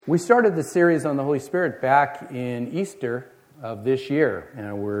We started the series on the Holy Spirit back in Easter of this year,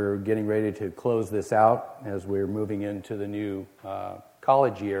 and we're getting ready to close this out as we're moving into the new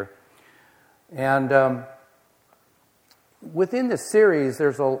college year. And within this series,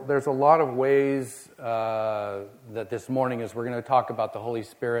 there's a lot of ways that this morning, as we're going to talk about the Holy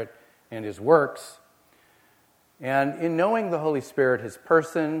Spirit and His works. And in knowing the Holy Spirit, His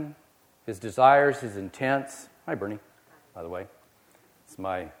person, His desires, His intents. Hi, Bernie, by the way. It's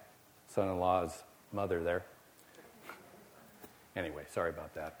my son-in-law's mother there. Anyway, sorry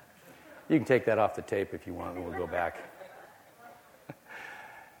about that. You can take that off the tape if you want, and we'll go back.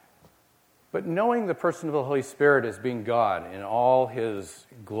 But knowing the person of the Holy Spirit as being God in all His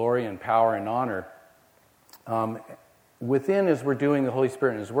glory and power and honor, within, as we're doing the Holy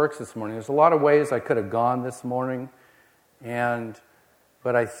Spirit and His works this morning, there's a lot of ways I could have gone this morning,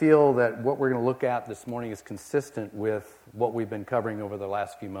 but I feel that what we're going to look at this morning is consistent with what we've been covering over the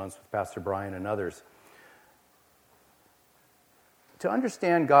last few months with Pastor Brian and others. To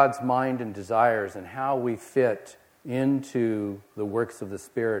understand God's mind and desires and how we fit into the works of the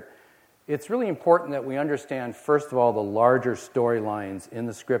Spirit, it's really important that we understand, first of all, the larger storylines in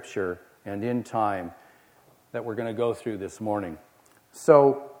the Scripture and in time that we're going to go through this morning.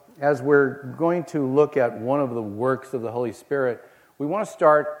 So, as we're going to look at one of the works of the Holy Spirit, we want to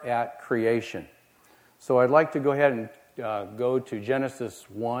start at creation. So I'd like to go ahead and go to Genesis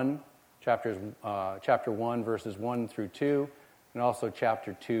 1, chapter 1, verses 1 through 2, and also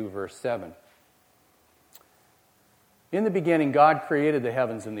chapter 2, verse 7. In the beginning, God created the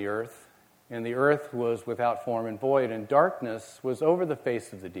heavens and the earth was without form and void, and darkness was over the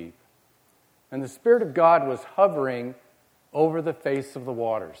face of the deep. And the Spirit of God was hovering over the face of the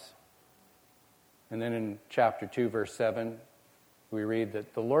waters. And then in chapter 2, verse 7, we read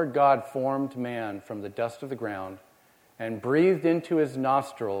that the Lord God formed man from the dust of the ground and breathed into his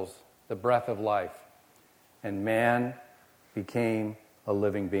nostrils the breath of life, and man became a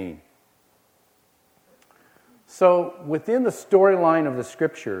living being. So within the storyline of the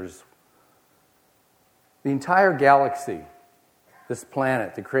Scriptures, the entire galaxy, this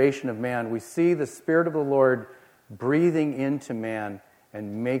planet, the creation of man, we see the Spirit of the Lord breathing into man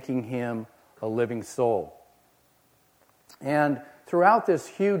and making him a living soul. And throughout this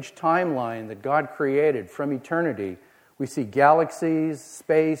huge timeline that God created from eternity, we see galaxies,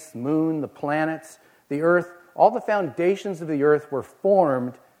 space, moon, the planets, the earth. All the foundations of the earth were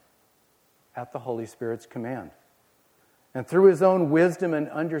formed at the Holy Spirit's command. And through His own wisdom and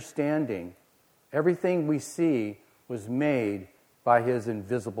understanding, everything we see was made by His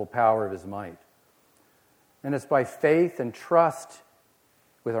invisible power of His might. And it's by faith and trust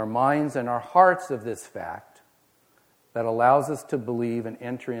with our minds and our hearts of this fact that allows us to believe and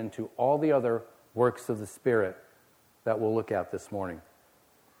enter into all the other works of the Spirit that we'll look at this morning.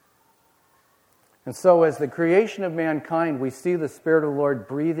 And so as the creation of mankind, we see the Spirit of the Lord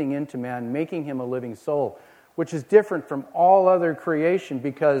breathing into man, making him a living soul, which is different from all other creation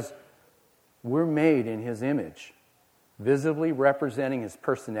because we're made in His image, visibly representing His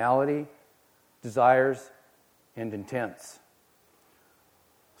personality, desires, and intents.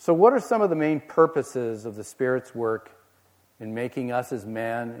 So what are some of the main purposes of the Spirit's work in making us as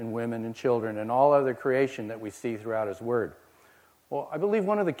men and women and children and all other creation that we see throughout His Word? Well, I believe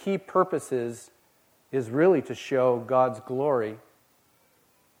one of the key purposes is really to show God's glory,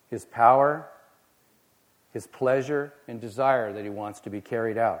 His power, His pleasure, and desire that He wants to be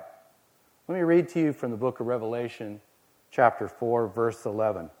carried out. Let me read to you from the book of Revelation, chapter 4, verse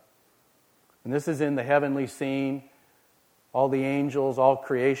 11. And this is in the heavenly scene. All the angels, all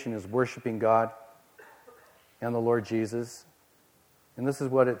creation is worshiping God and the Lord Jesus. And this is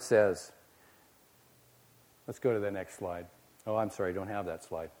what it says. Let's go to the next slide. Oh, I'm sorry, I don't have that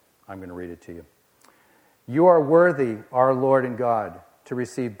slide. I'm going to read it to you. You are worthy, our Lord and God, to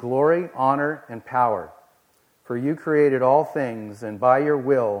receive glory, honor, and power. For you created all things, and by your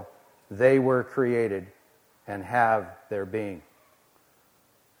will they were created and have their being.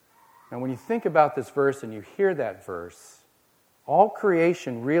 Now, when you think about this verse and you hear that verse, all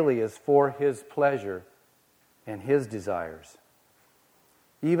creation really is for His pleasure and His desires.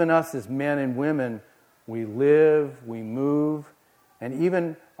 Even us as men and women, we live, we move, and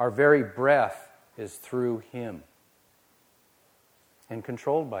even our very breath is through Him and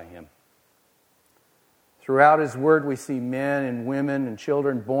controlled by Him. Throughout His Word, we see men and women and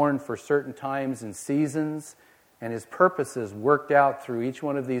children born for certain times and seasons, and His purposes worked out through each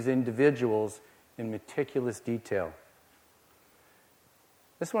one of these individuals in meticulous detail.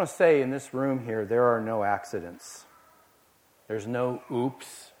 I just want to say in this room here, there are no accidents. There's no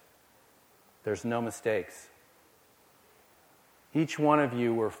oops. There's no mistakes. Each one of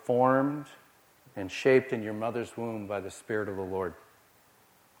you were formed and shaped in your mother's womb by the Spirit of the Lord.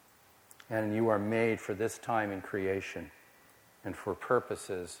 And you are made for this time in creation and for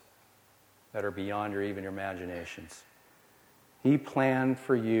purposes that are beyond even your imaginations. He planned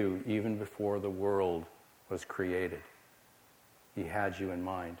for you even before the world was created. He had you in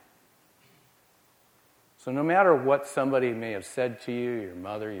mind. So no matter what somebody may have said to you, your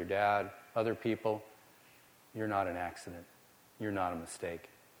mother, your dad, other people, you're not an accident. You're not a mistake.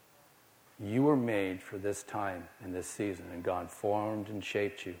 You were made for this time and this season, and God formed and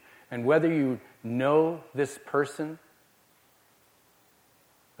shaped you. And whether you know this person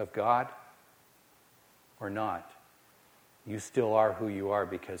of God or not, you still are who you are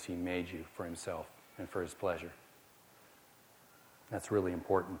because He made you for Himself and for His pleasure. That's really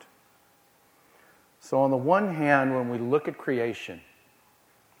important. So on the one hand, when we look at creation,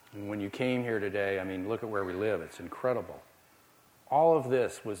 and when you came here today, I mean, look at where we live. It's incredible. All of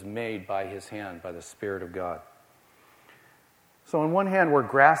this was made by His hand, by the Spirit of God. So on one hand, we're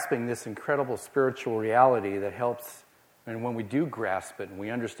grasping this incredible spiritual reality that helps, and when we do grasp it, and we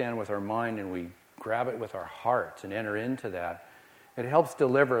understand with our mind, and we grab it with our heart and enter into that, it helps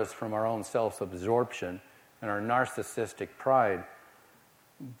deliver us from our own self-absorption and our narcissistic pride.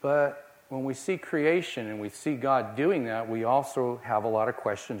 But when we see creation and we see God doing that, we also have a lot of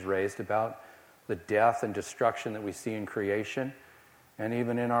questions raised about the death and destruction that we see in creation and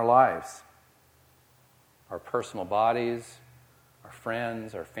even in our lives. Our personal bodies, our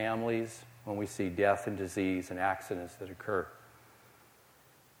friends, our families, when we see death and disease and accidents that occur.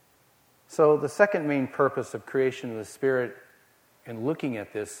 So the second main purpose of creation of the Spirit in looking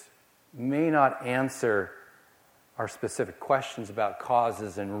at this may not answer our specific questions about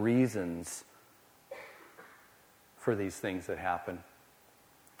causes and reasons for these things that happen,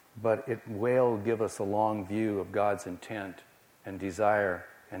 but it will give us a long view of God's intent and desire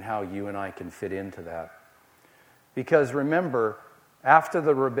and how you and I can fit into that. Because remember, after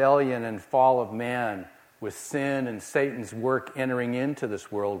the rebellion and fall of man, with sin and Satan's work entering into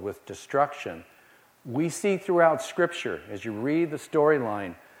this world with destruction, we see throughout Scripture, as you read the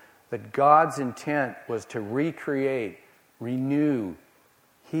storyline, that God's intent was to recreate, renew,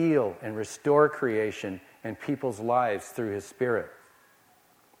 heal, and restore creation and people's lives through His Spirit.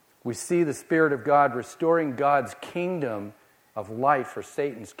 We see the Spirit of God restoring God's kingdom of light for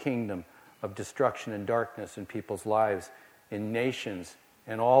Satan's kingdom of destruction and darkness in people's lives, in nations,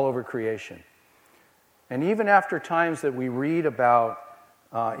 and all over creation. And even after times that we read about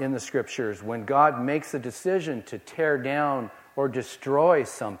in the Scriptures, when God makes a decision to tear down or destroy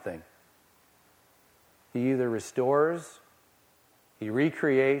something, He either restores, He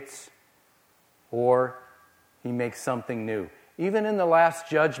recreates, or He makes something new. Even in the last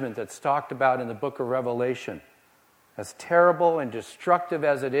judgment that's talked about in the book of Revelation, as terrible and destructive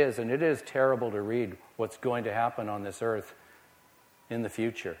as it is, and it is terrible to read what's going to happen on this earth in the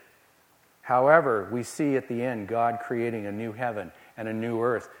future. However, we see at the end God creating a new heaven and a new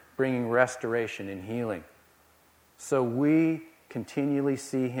earth, bringing restoration and healing. So we continually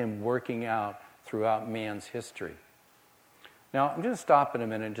see Him working out throughout man's history. Now, I'm going to stop in a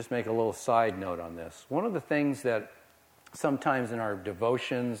minute and just make a little side note on this. One of the things that sometimes in our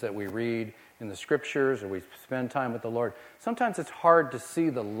devotions that we read in the Scriptures or we spend time with the Lord, sometimes it's hard to see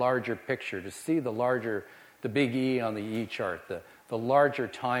the larger picture, to see the big E on the E chart, the larger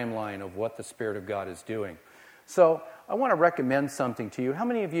timeline of what the Spirit of God is doing. So I want to recommend something to you. How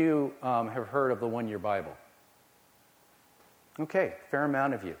many of you have heard of the One Year Bible? Okay, fair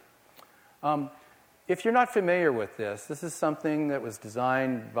amount of you. If you're not familiar with this is something that was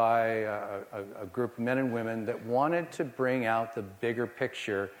designed by a group of men and women that wanted to bring out the bigger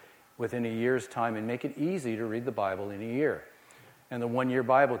picture within a year's time and make it easy to read the Bible in a year. And the One Year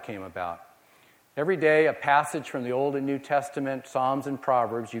Bible came about. Every day, a passage from the Old and New Testament, Psalms and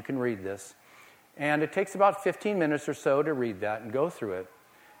Proverbs, you can read this. And it takes about 15 minutes or so to read that and go through it.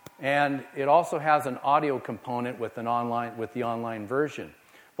 And it also has an audio component with the online version.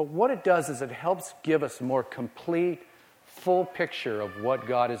 But what it does is it helps give us a more complete, full picture of what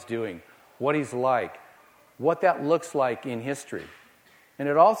God is doing, what He's like, what that looks like in history. And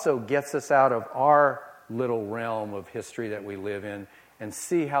it also gets us out of our little realm of history that we live in and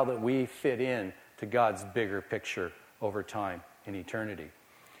see how that we fit in to God's bigger picture over time in eternity.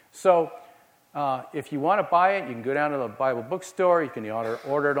 So if you want to buy it, you can go down to the Bible bookstore, you can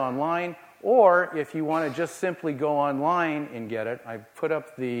order it online, or if you want to just simply go online and get it, I put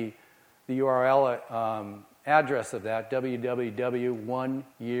up the URL address of that,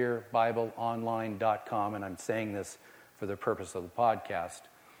 www.oneyearbibleonline.com, and I'm saying this for the purpose of the podcast,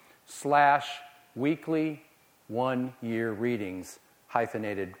 /weekly 1-year readings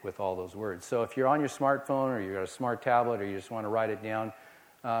hyphenated with all those words. So if you're on your smartphone or you've got a smart tablet or you just want to write it down,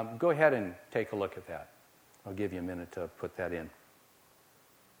 go ahead and take a look at that. I'll give you a minute to put that in.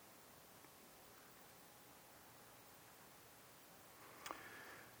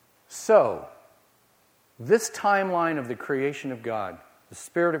 So, this timeline of the creation of God, the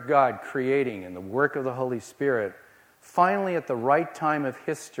Spirit of God creating and the work of the Holy Spirit, finally at the right time of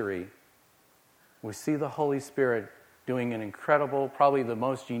history, we see the Holy Spirit doing an incredible, probably the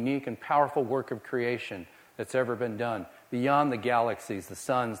most unique and powerful work of creation that's ever been done, beyond the galaxies, the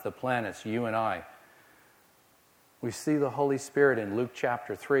suns, the planets, you and I. We see the Holy Spirit in Luke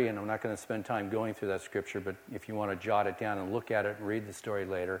chapter 3, and I'm not going to spend time going through that scripture, but if you want to jot it down and look at it and read the story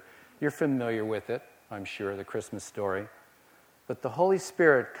later, you're familiar with it, I'm sure, the Christmas story. But the Holy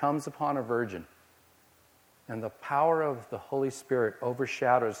Spirit comes upon a virgin, and the power of the Holy Spirit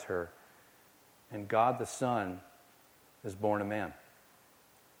overshadows her, and God the Son is born a man.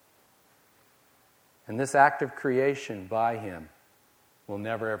 And this act of creation by him will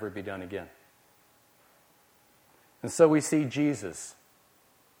never ever be done again. And so we see Jesus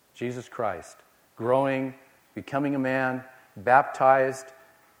Christ, growing, becoming a man, baptized,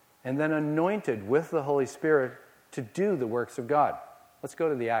 and then anointed with the Holy Spirit to do the works of God. Let's go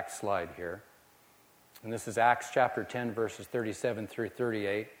to the Acts slide here. And this is Acts chapter 10, verses 37 through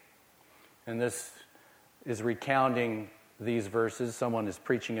 38. And this is recounting these verses. Someone is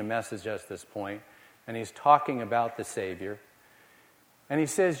preaching a message at this point, and he's talking about the Savior. And he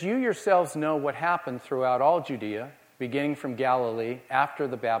says, "You yourselves know what happened throughout all Judea, beginning from Galilee after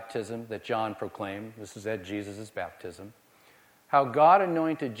the baptism that John proclaimed." This is at Jesus' baptism. "How God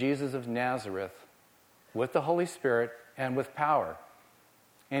anointed Jesus of Nazareth with the Holy Spirit and with power.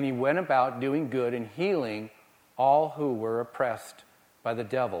 And he went about doing good and healing all who were oppressed by the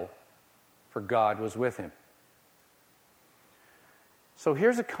devil, for God was with him." So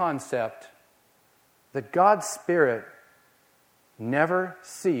here's a concept that God's Spirit never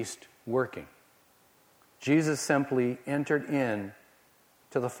ceased working. Jesus simply entered in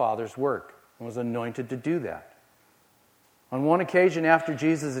to the Father's work and was anointed to do that. On one occasion, after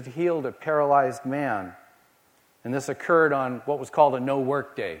Jesus had healed a paralyzed man, and this occurred on what was called a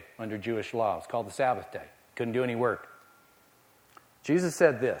no-work day under Jewish law. It's called the Sabbath day. Couldn't do any work. Jesus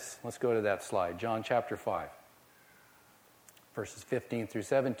said this. Let's go to that slide. John chapter 5, verses 15 through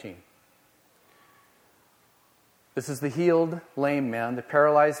 17. This is the healed lame man, the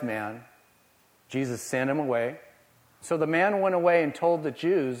paralyzed man. Jesus sent him away. So the man went away and told the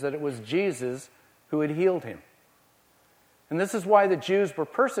Jews that it was Jesus who had healed him. And this is why the Jews were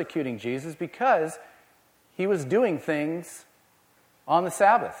persecuting Jesus, because he was doing things on the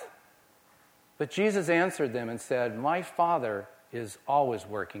Sabbath. But Jesus answered them and said, "My Father is always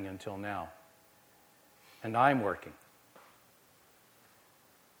working until now, and I'm working."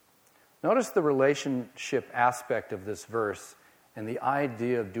 Notice the relationship aspect of this verse and the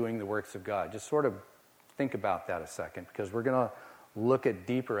idea of doing the works of God. Just sort of think about that a second, because we're going to look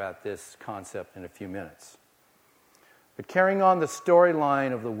deeper at this concept in a few minutes. But carrying on the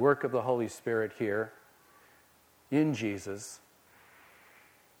storyline of the work of the Holy Spirit here in Jesus,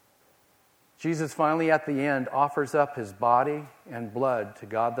 Jesus finally at the end offers up his body and blood to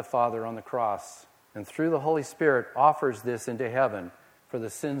God the Father on the cross, and through the Holy Spirit offers this into heaven for the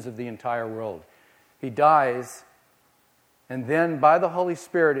sins of the entire world. He dies, and then by the Holy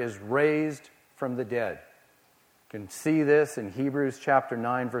Spirit is raised from the dead. You can see this in Hebrews chapter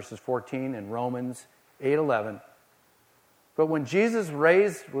 9, verses 14, and Romans 8:11. But when Jesus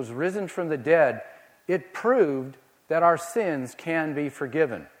was risen from the dead, it proved that our sins can be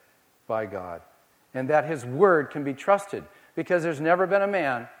forgiven by God, and that his word can be trusted, because there's never been a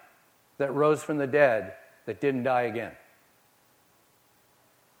man that rose from the dead that didn't die again.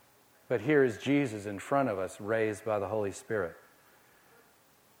 But here is Jesus in front of us, raised by the Holy Spirit.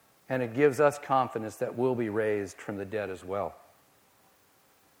 And it gives us confidence that we'll be raised from the dead as well.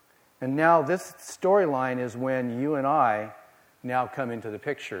 And now this storyline is when you and I now come into the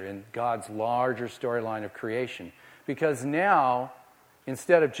picture in God's larger storyline of creation. Because now,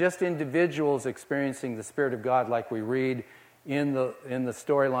 instead of just individuals experiencing the Spirit of God like we read in the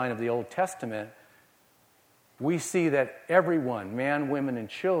storyline of the Old Testament, we see that everyone, man, women, and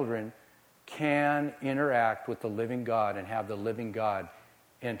children, can interact with the living God and have the living God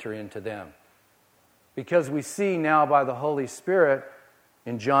enter into them. Because we see now by the Holy Spirit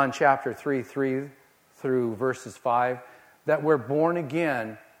in John chapter 3 through verses 5, that we're born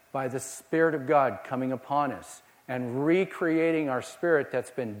again by the Spirit of God coming upon us and recreating our spirit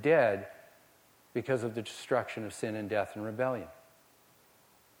that's been dead because of the destruction of sin and death and rebellion.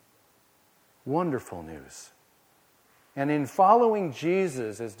 Wonderful news. And in following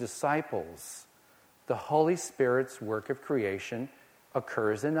Jesus as disciples, the Holy Spirit's work of creation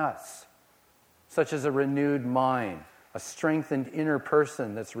occurs in us, such as a renewed mind, a strengthened inner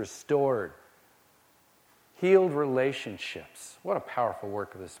person that's restored, healed relationships. What a powerful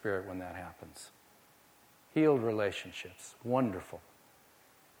work of the Spirit when that happens. Healed relationships. Wonderful.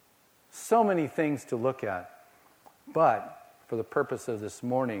 So many things to look at. But for the purpose of this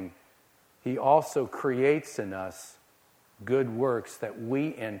morning, He also creates in us good works that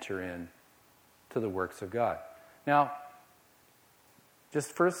we enter in to the works of God. Now,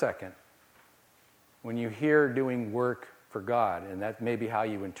 just for a second, when you hear doing work for God, and that may be how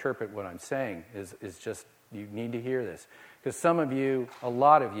you interpret what I'm saying, is just, you need to hear this. Because some of you, a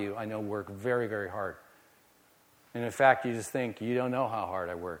lot of you, I know, work very, very hard. And in fact, you just think, you don't know how hard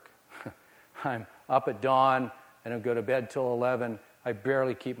I work. I'm up at dawn, and I go to bed till 11. I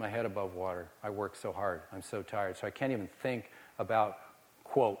barely keep my head above water. I work so hard. I'm so tired. So I can't even think about,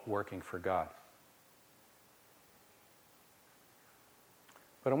 quote, working for God.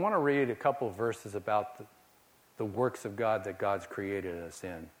 But I want to read a couple of verses about the works of God that God's created us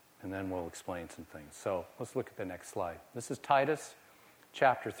in, and then we'll explain some things. So let's look at the next slide. This is Titus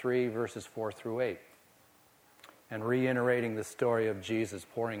chapter 3, verses 4 through 8. And reiterating the story of Jesus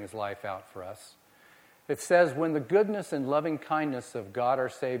pouring His life out for us. It says, when the goodness and loving kindness of God our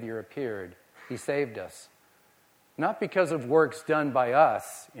Savior appeared, He saved us, not because of works done by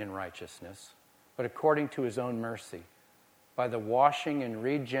us in righteousness, but according to His own mercy, by the washing and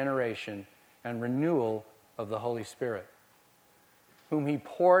regeneration and renewal of the Holy Spirit, whom He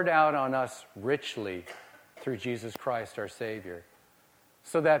poured out on us richly through Jesus Christ our Savior,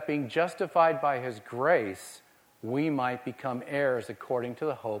 so that being justified by His grace, we might become heirs according to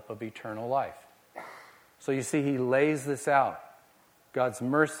the hope of eternal life. So you see, He lays this out. God's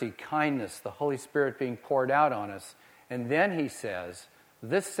mercy, kindness, the Holy Spirit being poured out on us. And then He says,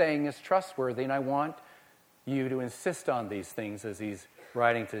 this saying is trustworthy, and I want you to insist on these things as he's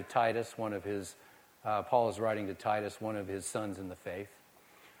writing to Titus, Paul is writing to Titus, one of his sons in the faith,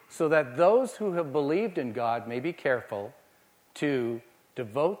 so that those who have believed in God may be careful to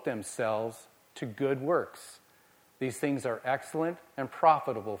devote themselves to good works. These things are excellent and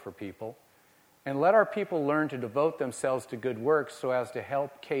profitable for people. And let our people learn to devote themselves to good works so as to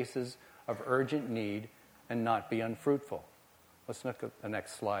help cases of urgent need and not be unfruitful. Let's look at the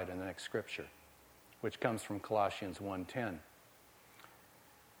next slide and the next scripture, which comes from Colossians 1:10.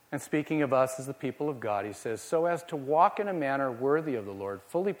 And speaking of us as the people of God, he says, so as to walk in a manner worthy of the Lord,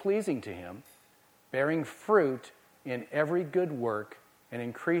 fully pleasing to Him, bearing fruit in every good work and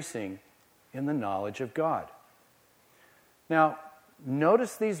increasing in the knowledge of God. Now,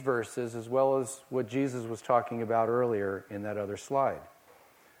 notice these verses as well as what Jesus was talking about earlier in that other slide.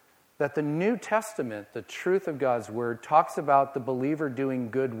 That the New Testament, the truth of God's Word, talks about the believer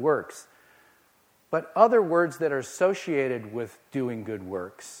doing good works. But other words that are associated with doing good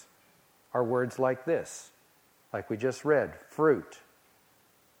works are words like this, like we just read, fruit,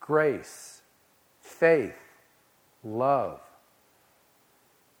 grace, faith, love.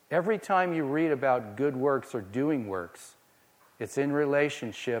 Every time you read about good works or doing works, it's in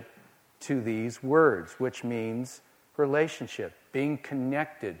relationship to these words, which means relationship, being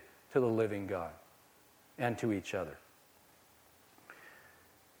connected to the living God and to each other.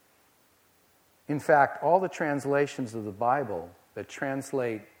 In fact, all the translations of the Bible that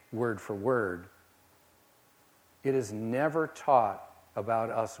translate word for word, it is never taught about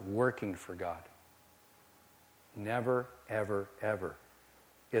us working for God. Never, ever, ever.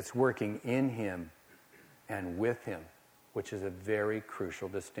 It's working in Him and with Him, which is a very crucial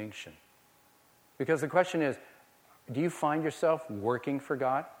distinction. Because the question is, do you find yourself working for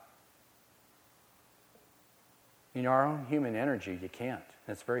God? In our own human energy, you can't.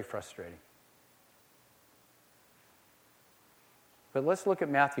 And it's very frustrating. But let's look at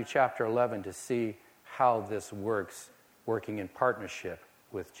Matthew chapter 11 to see how this works, working in partnership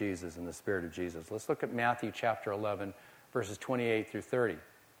with Jesus and the Spirit of Jesus. Let's look at Matthew chapter 11, verses 28 through 30.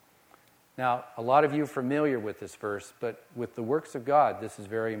 Now, a lot of you are familiar with this verse, but with the works of God, this is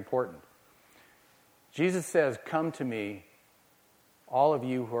very important. Jesus says, come to me, all of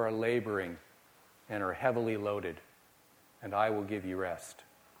you who are laboring and are heavily loaded, and I will give you rest.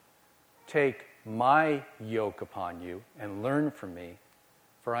 Take my yoke upon you and learn from me,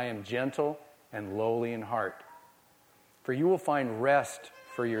 for I am gentle and lowly in heart. For you will find rest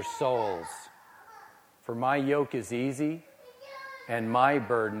for your souls. For my yoke is easy and my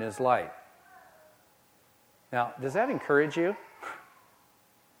burden is light. Now, does that encourage you?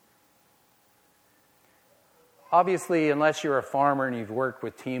 obviously, unless you're a farmer and you've worked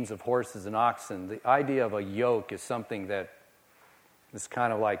with teams of horses and oxen, the idea of a yoke is something that is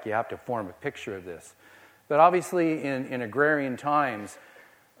kind of like you have to form a picture of this. But obviously, in agrarian times,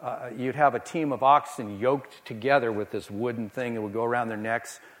 you'd have a team of oxen yoked together with this wooden thing that would go around their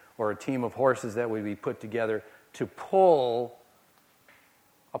necks, or a team of horses that would be put together to pull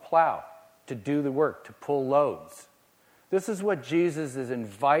a plow, to do the work, to pull loads. This is what Jesus is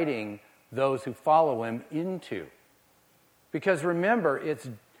inviting those who follow him into. Because remember,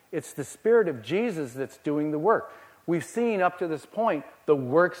 it's the Spirit of Jesus that's doing the work. We've seen up to this point the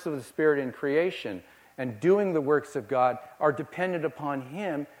works of the Spirit in creation, and doing the works of God are dependent upon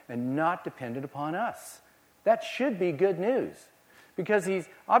him and not dependent upon us. That should be good news. Because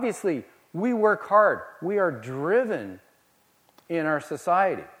obviously, we work hard. We are driven in our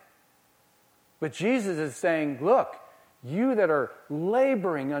society. But Jesus is saying, look, you that are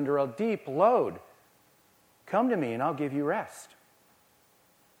laboring under a deep load, come to me and I'll give you rest.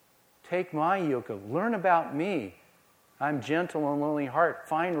 Take my yoke, learn about me. I'm gentle and lowly in heart.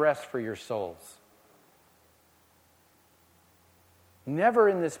 Find rest for your souls. Never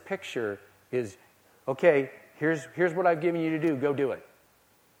in this picture is, okay, here's what I've given you to do, go do it.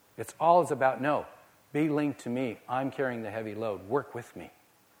 It's all about, no, be linked to me. I'm carrying the heavy load. Work with me.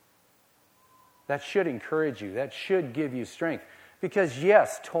 That should encourage you. That should give you strength. Because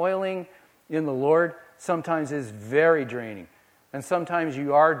yes, toiling in the Lord sometimes is very draining. And sometimes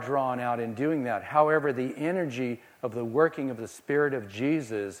you are drawn out in doing that. However, the energy of the working of the Spirit of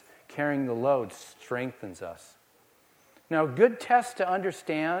Jesus carrying the load strengthens us. Now, a good test to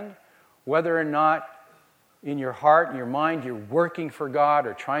understand whether or not in your heart and your mind you're working for God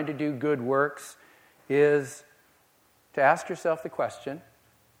or trying to do good works is to ask yourself the question,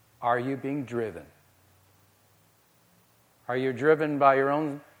 are you being driven? Are you driven by your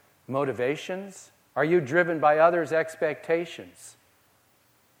own motivations? Are you driven by others' expectations?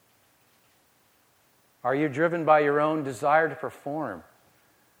 Are you driven by your own desire to perform?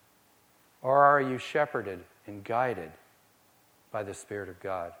 Or are you shepherded and guided by the Spirit of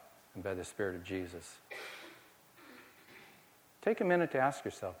God and by the Spirit of Jesus? Take a minute to ask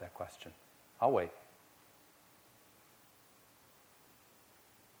yourself that question. I'll wait.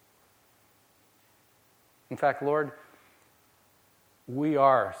 In fact, Lord, we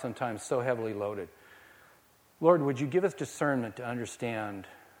are sometimes so heavily loaded. Lord, would you give us discernment to understand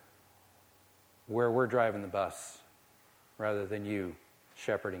where we're driving the bus rather than you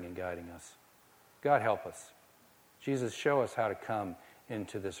shepherding and guiding us? God, help us. Jesus, show us how to come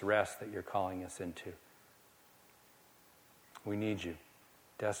into this rest that you're calling us into. We need you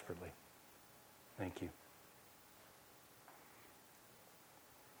desperately. Thank you.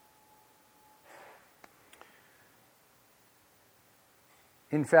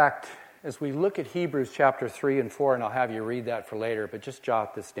 In fact, as we look at Hebrews chapter 3 and 4, and I'll have you read that for later, but just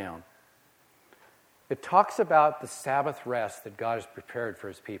jot this down. It talks about the Sabbath rest that God has prepared for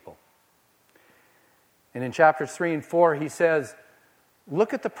his people. And in chapters 3 and 4, he says,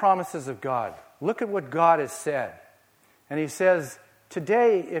 look at the promises of God. Look at what God has said. And he says,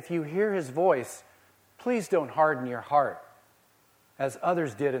 today, if you hear his voice, please don't harden your heart, as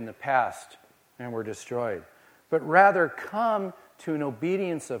others did in the past and were destroyed. But rather come to an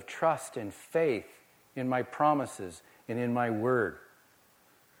obedience of trust and faith in my promises and in my word.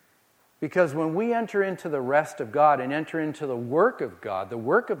 Because when we enter into the rest of God and enter into the work of God, the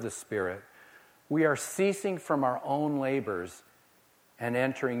work of the Spirit, we are ceasing from our own labors and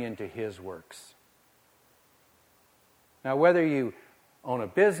entering into his works. Now, whether you own a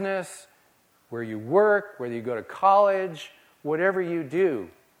business, where you work, whether you go to college, whatever you do,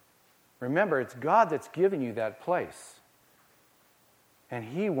 remember, it's God that's given you that place. And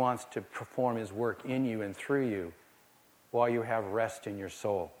he wants to perform his work in you and through you while you have rest in your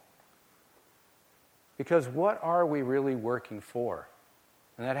soul. Because what are we really working for?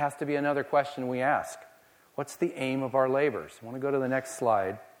 And that has to be another question we ask. What's the aim of our labors? I want to go to the next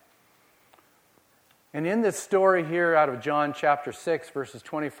slide. And in this story here out of John chapter 6, verses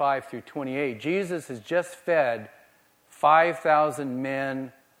 25 through 28, Jesus has just fed 5,000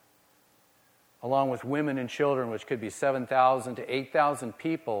 men along with women and children, which could be 7,000 to 8,000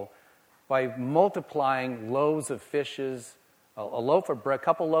 people, by multiplying loaves of fishes, a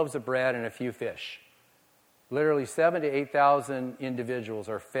couple loaves of bread and a few fish. Literally 7,000 to 8,000 individuals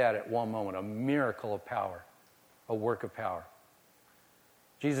are fed at one moment. A miracle of power, a work of power.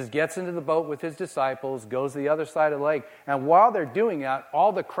 Jesus gets into the boat with his disciples, goes to the other side of the lake, and while they're doing that,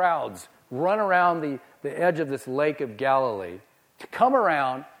 all the crowds run around the edge of this lake of Galilee to come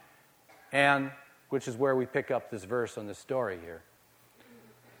around, and which is where we pick up this verse on the story here.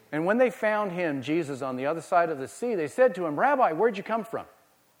 And when they found him, Jesus, on the other side of the sea, they said to him, "Rabbi, where'd you come from?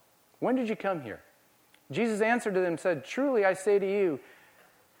 When did you come here?" Jesus answered to them and said, "Truly I say to you,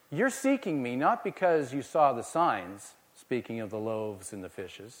 you're seeking me not because you saw the signs," speaking of the loaves and the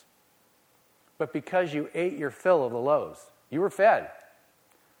fishes, "but because you ate your fill of the loaves. You were fed.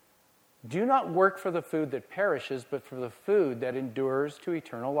 Do not work for the food that perishes, but for the food that endures to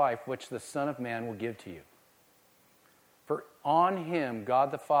eternal life, which the Son of Man will give to you. For on him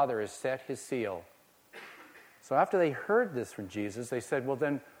God the Father has set his seal." So after they heard this from Jesus, they said, "Well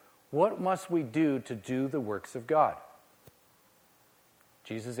then, what must we do to do the works of God?"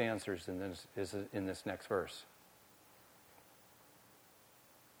 Jesus answers in this next verse.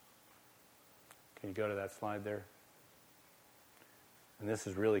 Can you go to that slide there? And this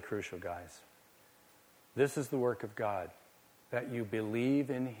is really crucial, guys. This is the work of God, that you believe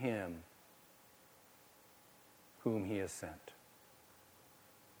in him whom he has sent.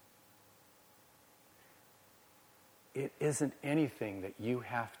 It isn't anything that you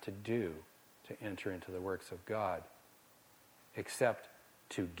have to do to enter into the works of God, except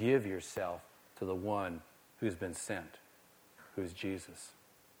to give yourself to the one who's been sent, who's Jesus.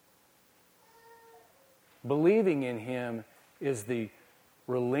 Believing in him is the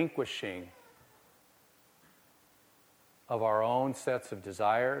relinquishing of our own sets of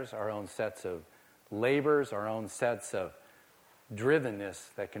desires, our own sets of labors, our own sets of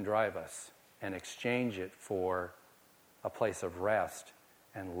drivenness that can drive us, and exchange it for a place of rest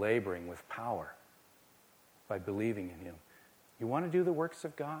and laboring with power by believing in him. You want to do the works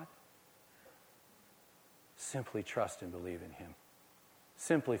of God? Simply trust and believe in him.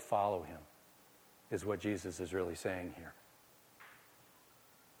 Simply follow him, is what Jesus is really saying here.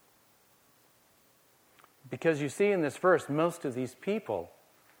 Because you see in this verse, most of these people,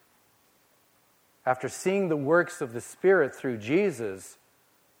 after seeing the works of the Spirit through Jesus,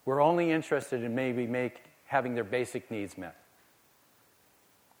 were only interested in maybe having their basic needs met.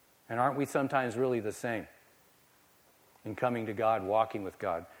 And aren't we sometimes really the same in coming to God, walking with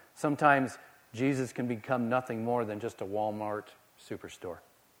God? Sometimes Jesus can become nothing more than just a Walmart superstore,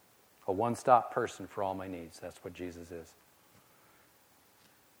 a one-stop person for all my needs. That's what Jesus is.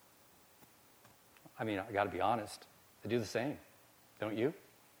 I mean, I got to be honest. I do the same. Don't you?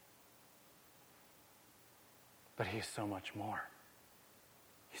 But he's so much more.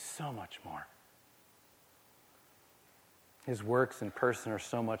 He's so much more. His works in person are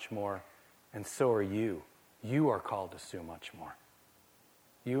so much more, and so are you. You are called to so much more.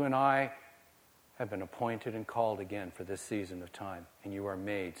 You and I have been appointed and called again for this season of time, and you are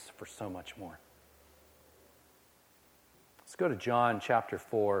made for so much more. Let's go to John chapter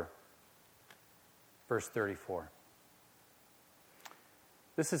 4, verse 34.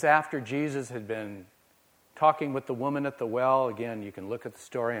 This is after Jesus had been talking with the woman at the well. Again, you can look at the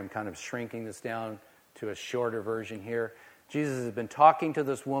story. I'm kind of shrinking this down to a shorter version here. Jesus has been talking to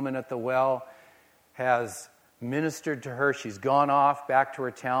this woman at the well, has ministered to her. She's gone off back to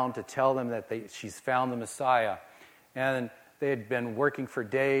her town to tell them that she's found the Messiah. And they had been working for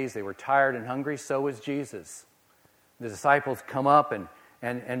days. They were tired and hungry. So was Jesus. The disciples come up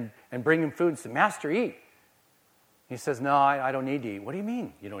and bring him food and say, "Master, eat." He says, "No, I don't need to eat." "What do you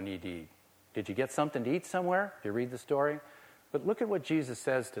mean you don't need to eat? Did you get something to eat somewhere?" Do you read the story? But look at what Jesus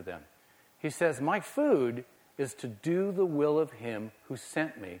says to them. He says, "My food is to do the will of him who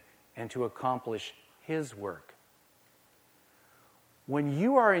sent me and to accomplish his work." When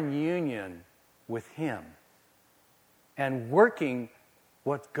you are in union with him and working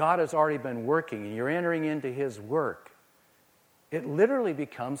what God has already been working, and you're entering into his work, it literally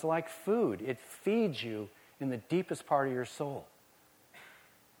becomes like food. It feeds you in the deepest part of your soul.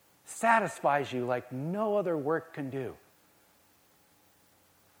 Satisfies you like no other work can do.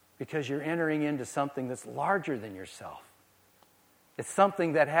 Because you're entering into something that's larger than yourself. It's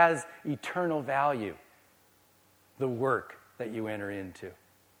something that has eternal value, the work that you enter into.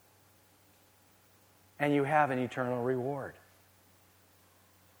 And you have an eternal reward.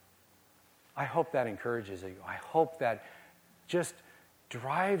 I hope that encourages you. I hope that just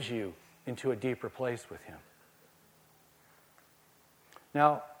drives you into a deeper place with him.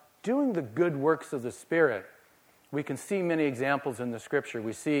 Now, doing the good works of the Spirit, we can see many examples in the Scripture.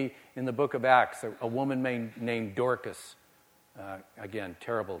 We see in the book of Acts a woman named Dorcas. Again,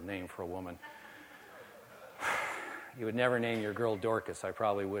 terrible name for a woman. You would never name your girl Dorcas. I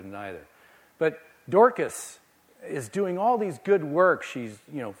probably wouldn't either. But Dorcas is doing all these good works. She's,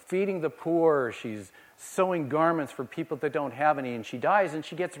 feeding the poor. She's sewing garments for people that don't have any. And she dies and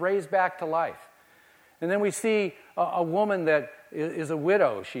she gets raised back to life. And then we see a woman that is a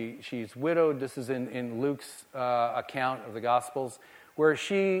widow. She's widowed. This is in Luke's account of the Gospels. where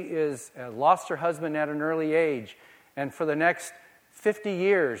she is lost her husband at an early age, and for the next 50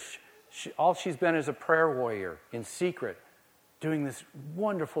 years, all she's been is a prayer warrior in secret, doing this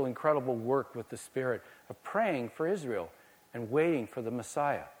wonderful, incredible work with the Spirit of praying for Israel and waiting for the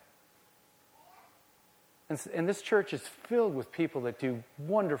Messiah. And this church is filled with people that do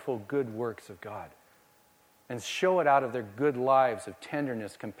wonderful, good works of God and show it out of their good lives of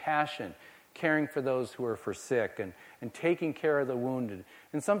tenderness, compassion, caring for those who are sick, and taking care of the wounded.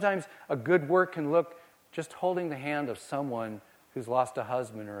 And sometimes a good work can look just holding the hand of someone who's lost a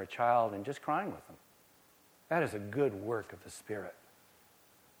husband or a child and just crying with them. That is a good work of the Spirit.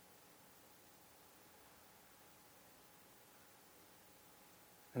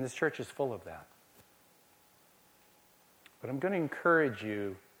 And this church is full of that. But I'm going to encourage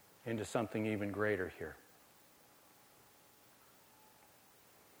you into something even greater here.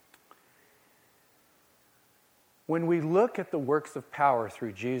 When we look at the works of power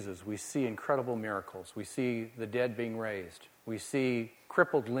through Jesus, we see incredible miracles. We see the dead being raised. We see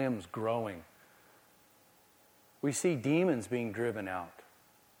crippled limbs growing. We see demons being driven out.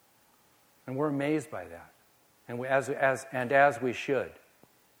 And we're amazed by that. And as we should.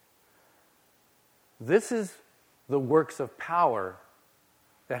 This is the works of power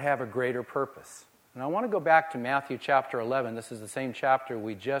that have a greater purpose. And I want to go back to Matthew chapter 11. This is the same chapter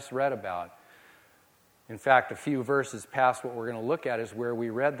we just read about. In fact, a few verses past what we're going to look at is where we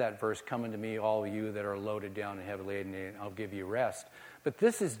read that verse, "Come unto me, all you that are loaded down and heavy laden, and I'll give you rest." But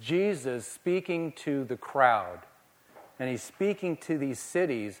this is Jesus speaking to the crowd. And he's speaking to these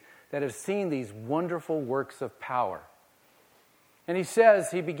cities that have seen these wonderful works of power. And he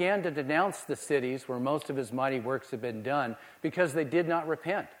says he began to denounce the cities where most of his mighty works had been done because they did not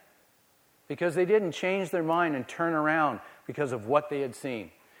repent. Because they didn't change their mind and turn around because of what they had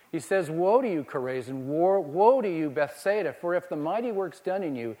seen. He says, "Woe to you, Chorazin, woe to you, Bethsaida, for if the mighty works done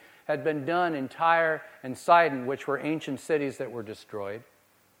in you had been done in Tyre and Sidon, which were ancient cities that were destroyed,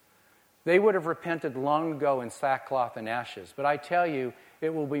 they would have repented long ago in sackcloth and ashes. But I tell you,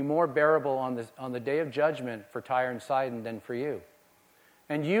 it will be more bearable on the day of judgment for Tyre and Sidon than for you.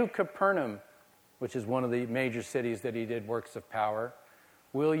 And you, Capernaum," which is one of the major cities that he did works of power,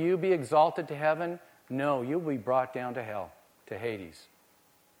 "will you be exalted to heaven? No, you'll be brought down to hell, to Hades."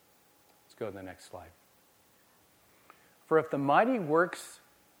 Let's go to the next slide. "For if the mighty works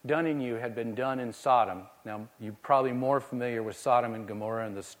done in you had been done in Sodom," now you're probably more familiar with Sodom and Gomorrah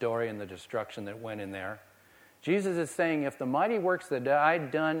and the story and the destruction that went in there. Jesus is saying, if the mighty works that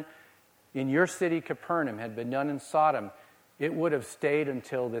I'd done in your city, Capernaum, had been done in Sodom, it would have stayed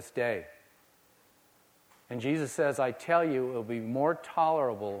until this day. And Jesus says, "I tell you, it will be more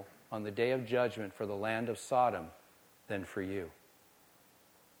tolerable on the day of judgment for the land of Sodom than for you."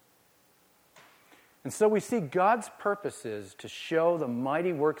 And so we see God's purposes to show the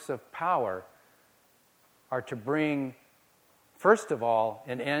mighty works of power are to bring, first of all,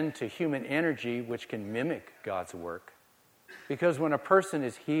 an end to human energy which can mimic God's work. Because when a person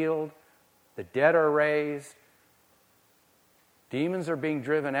is healed, the dead are raised, demons are being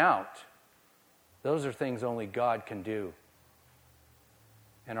driven out, those are things only God can do.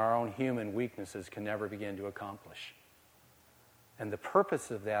 And our own human weaknesses can never begin to accomplish. And the purpose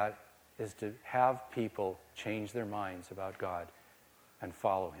of that is to have people change their minds about God and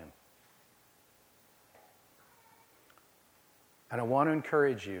follow Him. And I want to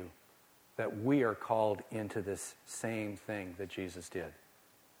encourage you that we are called into this same thing that Jesus did.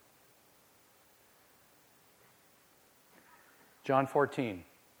 John 14,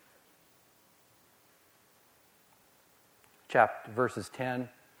 verses 10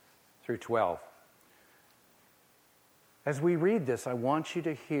 through 12. As we read this, I want you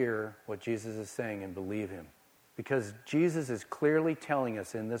to hear what Jesus is saying and believe Him. Because Jesus is clearly telling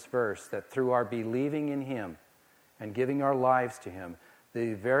us in this verse that through our believing in Him and giving our lives to Him,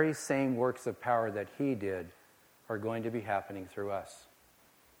 the very same works of power that He did are going to be happening through us.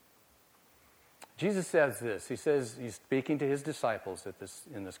 Jesus says this. He says, He's speaking to His disciples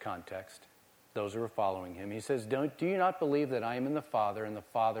in this context, those who are following Him. He says, do you not believe that I am in the Father and the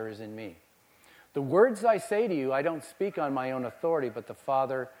Father is in me? The words I say to you, I don't speak on my own authority, but the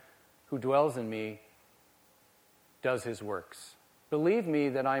Father who dwells in me does His works. Believe me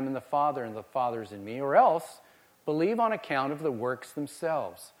that I am in the Father and the Father is in me, or else believe on account of the works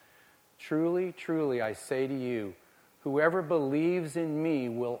themselves. Truly, truly, I say to you, whoever believes in me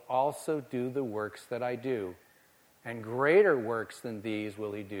will also do the works that I do, and greater works than these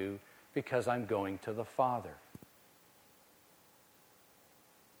will he do, because I'm going to the Father.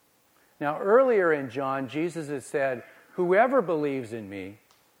 Now, earlier in John, Jesus has said, whoever believes in me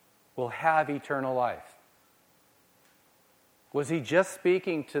will have eternal life. Was he just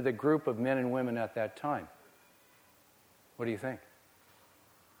speaking to the group of men and women at that time? What do you think?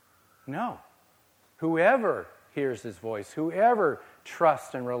 No. Whoever hears his voice, whoever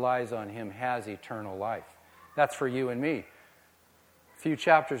trusts and relies on him has eternal life. That's for you and me. A few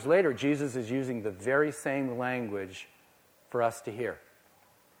chapters later, Jesus is using the very same language for us to hear.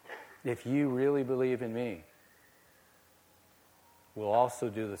 If you really believe in me, we'll also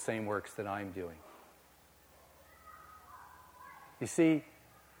do the same works that I'm doing. You see,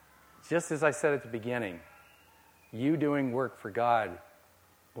 just as I said at the beginning, you doing work for God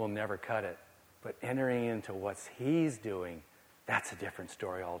will never cut it. But entering into what he's doing, that's a different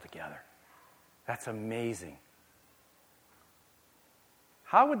story altogether. That's amazing.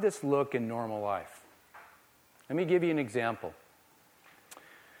 How would this look in normal life? Let me give you an example.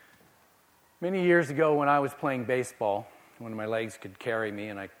 Many years ago when I was playing baseball, one of my legs could carry me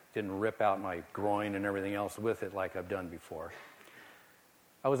and I didn't rip out my groin and everything else with it like I've done before.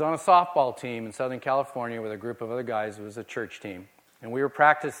 I was on a softball team in Southern California with a group of other guys. It was a church team. And we were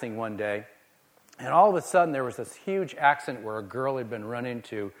practicing one day. And all of a sudden there was this huge accident where a girl had been run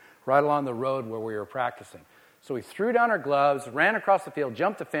into right along the road where we were practicing. So we threw down our gloves, ran across the field,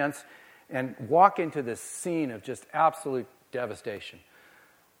 jumped the fence, and walked into this scene of just absolute devastation.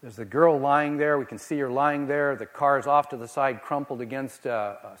 There's the girl lying there. We can see her lying there. The car's off to the side, crumpled against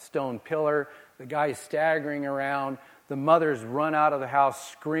a stone pillar. The guy's staggering around. The mother's run out of the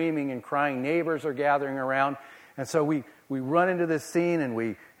house screaming and crying. Neighbors are gathering around. And so we run into this scene and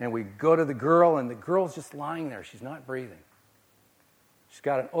we go to the girl, and the girl's just lying there. She's not breathing. She's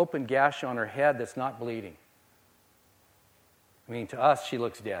got an open gash on her head that's not bleeding. I mean, to us, she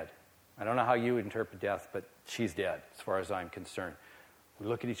looks dead. I don't know how you would interpret death, but she's dead as far as I'm concerned. We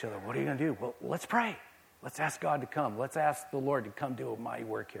look at each other. What are you going to do? Well, let's pray. Let's ask God to come. Let's ask the Lord to come do my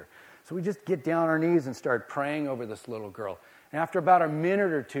work here. So we just get down on our knees and start praying over this little girl. And after about a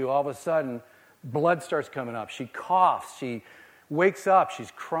minute or two, all of a sudden, blood starts coming up. She coughs. She wakes up.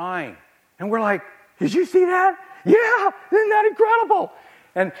 She's crying. And we're like, did you see that? Yeah, isn't that incredible?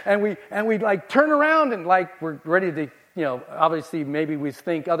 And we like turn around and like we're ready to, obviously maybe we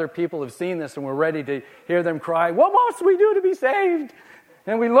think other people have seen this and we're ready to hear them cry, what must we do to be saved?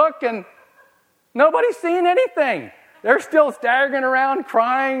 And we look and nobody's seeing anything. They're still staggering around,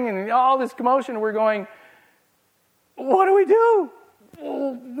 crying, and all this commotion. And we're going, what do we do?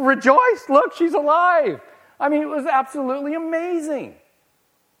 Well, rejoice, look, she's alive. I mean, it was absolutely amazing.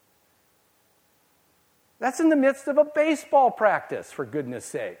 That's in the midst of a baseball practice, for goodness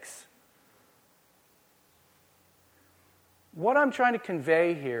sakes. What I'm trying to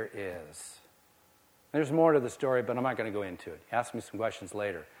convey here is, there's more to the story, but I'm not going to go into it. Ask me some questions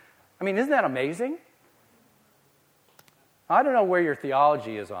later. I mean, isn't that amazing? I don't know where your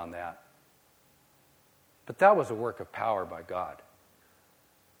theology is on that, but that was a work of power by God.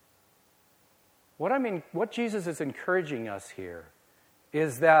 What Jesus is encouraging us here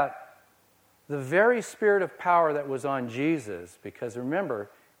is that the very spirit of power that was on Jesus, because remember,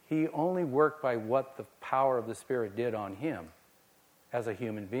 he only worked by what the power of the Spirit did on him as a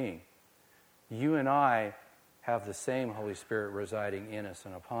human being. You and I have the same Holy Spirit residing in us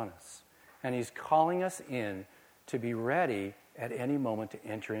and upon us. And he's calling us in to be ready at any moment to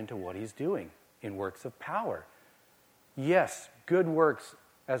enter into what he's doing in works of power. Yes, good works,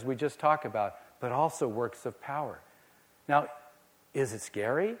 as we just talked about, but also works of power. Now, is it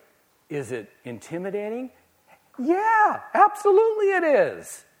scary? Is it intimidating? Yeah, absolutely it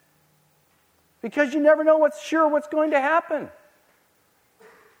is. Because you never know what's going to happen.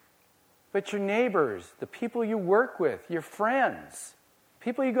 But your neighbors, the people you work with, your friends,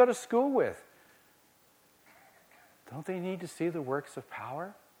 people you go to school with, don't they need to see the works of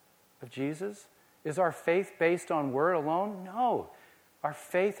power of Jesus? Is our faith based on word alone? No. Our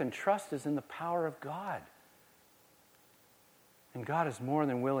faith and trust is in the power of God. And God is more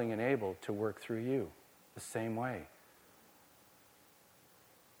than willing and able to work through you the same way.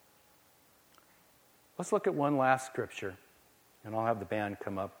 Let's look at one last scripture, and I'll have the band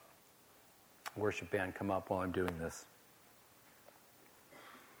come up, worship band come up while I'm doing this.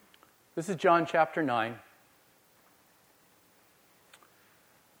 This is John chapter 9.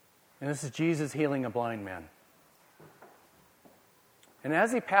 And this is Jesus healing a blind man. And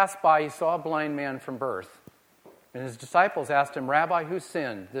as he passed by, he saw a blind man from birth. And his disciples asked him, Rabbi, who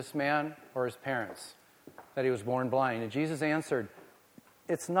sinned, this man or his parents, that he was born blind? And Jesus answered,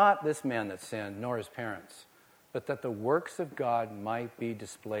 it's not this man that sinned, nor his parents, but that the works of God might be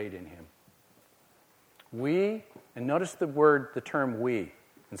displayed in him. We, and notice the term we.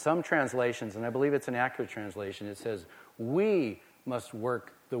 In some translations, and I believe it's an accurate translation, it says, we must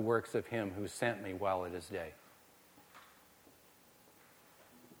work the works of him who sent me while it is day.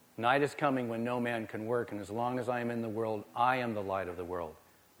 Night is coming when no man can work, and as long as I am in the world, I am the light of the world.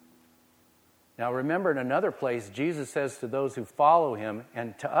 Now remember, in another place, Jesus says to those who follow him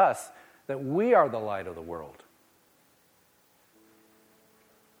and to us that we are the light of the world.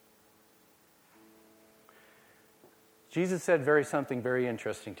 Jesus said something very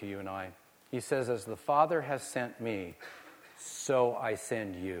interesting to you and I. He says, as the Father has sent me, so I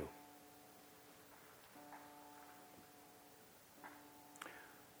send you.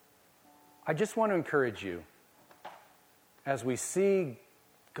 I just want to encourage you, as we see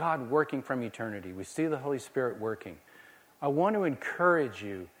God working from eternity, we see the Holy Spirit working, I want to encourage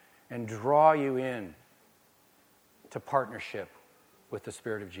you and draw you in to partnership with the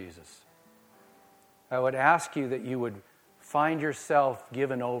Spirit of Jesus. I would ask you that you would find yourself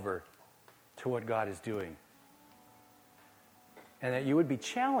given over to what God is doing. And that you would be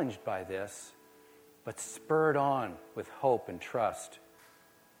challenged by this, but spurred on with hope and trust.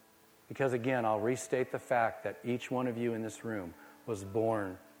 Because again, I'll restate the fact that each one of you in this room was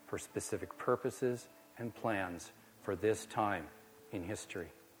born for specific purposes and plans for this time in history.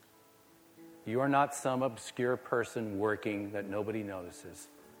 You are not some obscure person working that nobody notices.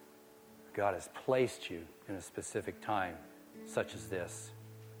 God has placed you in a specific time such as this.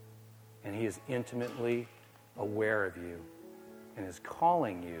 And he is intimately aware of you and is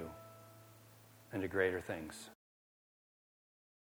calling you into greater things.